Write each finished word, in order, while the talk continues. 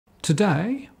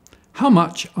Today, how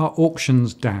much are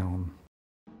auctions down?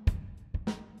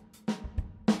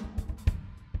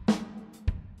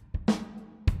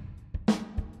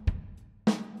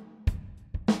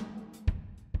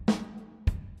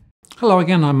 Hello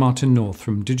again, I'm Martin North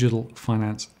from Digital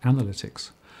Finance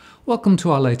Analytics. Welcome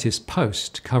to our latest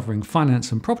post covering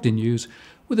finance and property news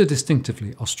with a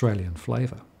distinctively Australian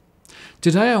flavour.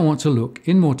 Today I want to look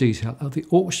in more detail at the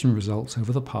auction results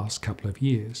over the past couple of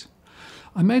years.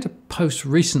 I made a post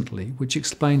recently which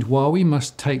explained why we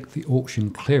must take the auction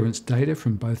clearance data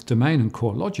from both Domain and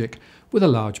CoreLogic with a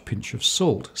large pinch of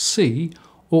salt. See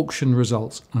auction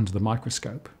results under the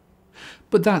microscope.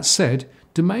 But that said,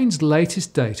 Domain's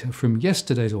latest data from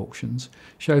yesterday's auctions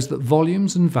shows that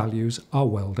volumes and values are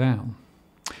well down.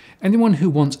 Anyone who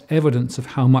wants evidence of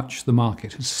how much the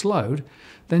market has slowed,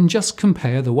 then just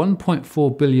compare the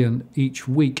 1.4 billion each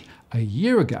week a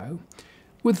year ago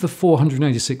with the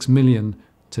 486 million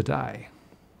today.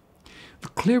 The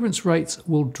clearance rates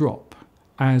will drop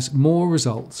as more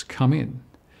results come in.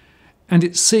 And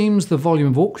it seems the volume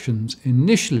of auctions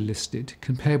initially listed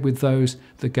compared with those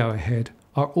that go ahead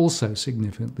are also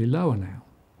significantly lower now.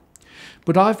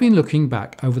 But I've been looking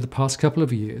back over the past couple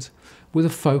of years with a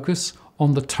focus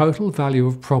on the total value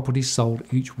of property sold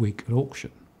each week at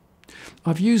auction.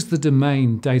 I've used the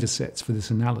Domain datasets for this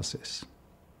analysis.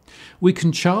 We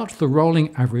can chart the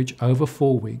rolling average over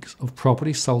 4 weeks of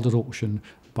property sold at auction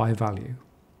by value.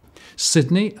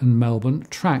 Sydney and Melbourne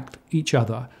tracked each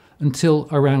other until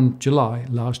around July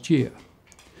last year.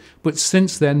 But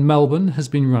since then, Melbourne has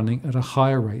been running at a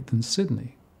higher rate than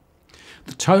Sydney.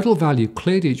 The total value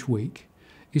cleared each week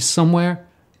is somewhere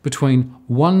between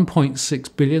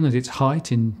 1.6 billion at its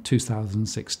height in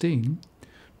 2016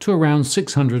 to around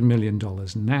 $600 million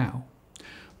now.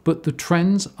 But the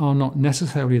trends are not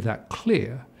necessarily that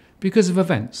clear because of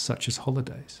events such as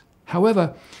holidays.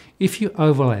 However, if you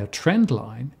overlay a trend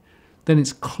line, then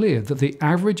it's clear that the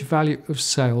average value of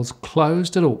sales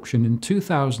closed at auction in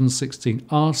 2016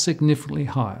 are significantly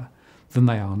higher than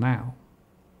they are now.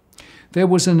 There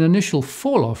was an initial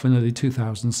fall-off in early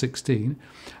 2016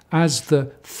 as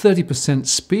the 30%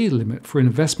 speed limit for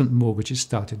investment mortgages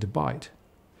started to bite.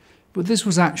 But this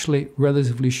was actually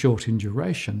relatively short in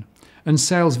duration, and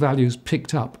sales values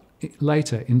picked up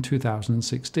later in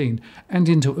 2016 and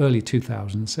into early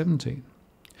 2017.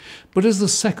 But as the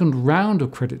second round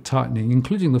of credit tightening,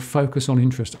 including the focus on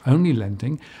interest-only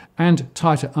lending and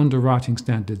tighter underwriting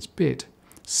standards bit,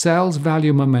 sales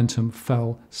value momentum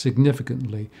fell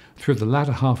significantly through the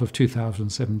latter half of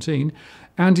 2017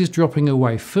 and is dropping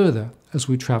away further as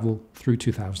we travel through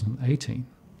 2018.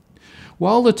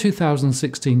 While the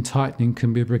 2016 tightening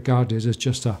can be regarded as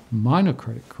just a minor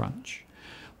credit crunch,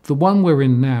 the one we're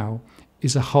in now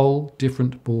is a whole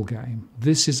different ballgame.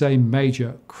 This is a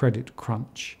major credit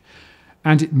crunch,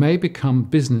 and it may become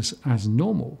business as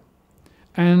normal,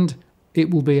 and it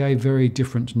will be a very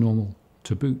different normal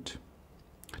to boot.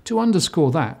 To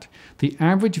underscore that, the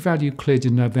average value cleared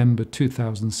in November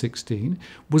 2016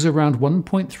 was around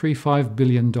 $1.35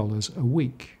 billion a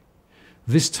week.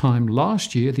 This time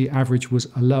last year, the average was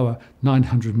a lower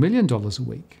 $900 million a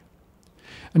week,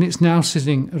 and it's now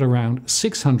sitting at around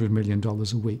 $600 million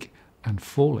a week and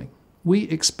falling. We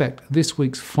expect this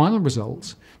week's final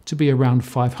results to be around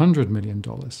 $500 million.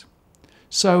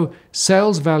 So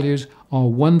sales values are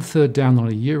 1/3 down on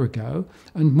a year ago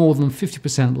and more than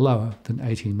 50% lower than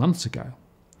 18 months ago.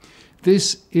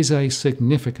 This is a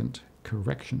significant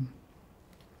correction.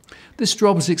 This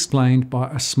drop is explained by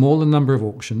a smaller number of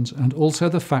auctions and also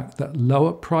the fact that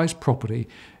lower priced property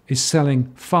is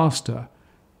selling faster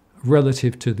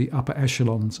relative to the upper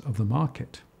echelons of the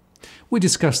market. We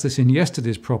discussed this in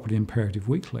yesterday's Property Imperative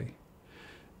Weekly.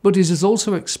 But it is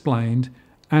also explained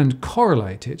and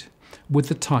correlated with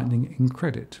the tightening in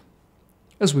credit.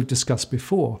 As we've discussed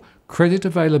before, credit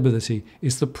availability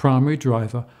is the primary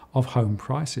driver of home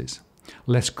prices.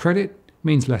 Less credit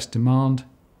means less demand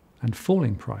and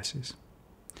falling prices.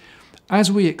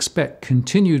 As we expect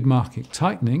continued market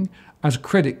tightening, as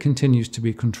credit continues to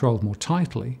be controlled more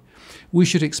tightly, we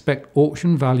should expect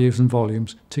auction values and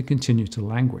volumes to continue to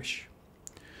languish.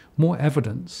 More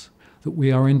evidence that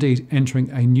we are indeed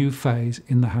entering a new phase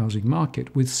in the housing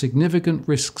market with significant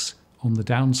risks on the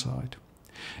downside.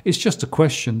 It's just a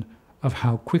question of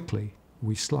how quickly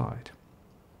we slide.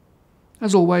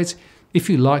 As always, if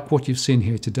you like what you've seen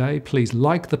here today, please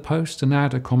like the post and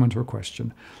add a comment or a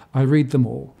question. I read them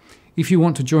all. If you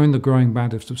want to join the growing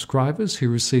band of subscribers who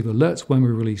receive alerts when we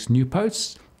release new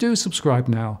posts, do subscribe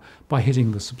now by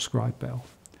hitting the subscribe bell.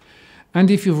 And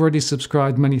if you've already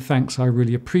subscribed, many thanks. I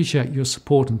really appreciate your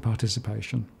support and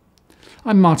participation.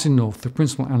 I'm Martin North, the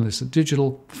Principal Analyst at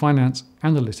Digital Finance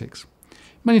Analytics.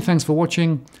 Many thanks for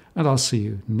watching, and I'll see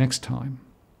you next time.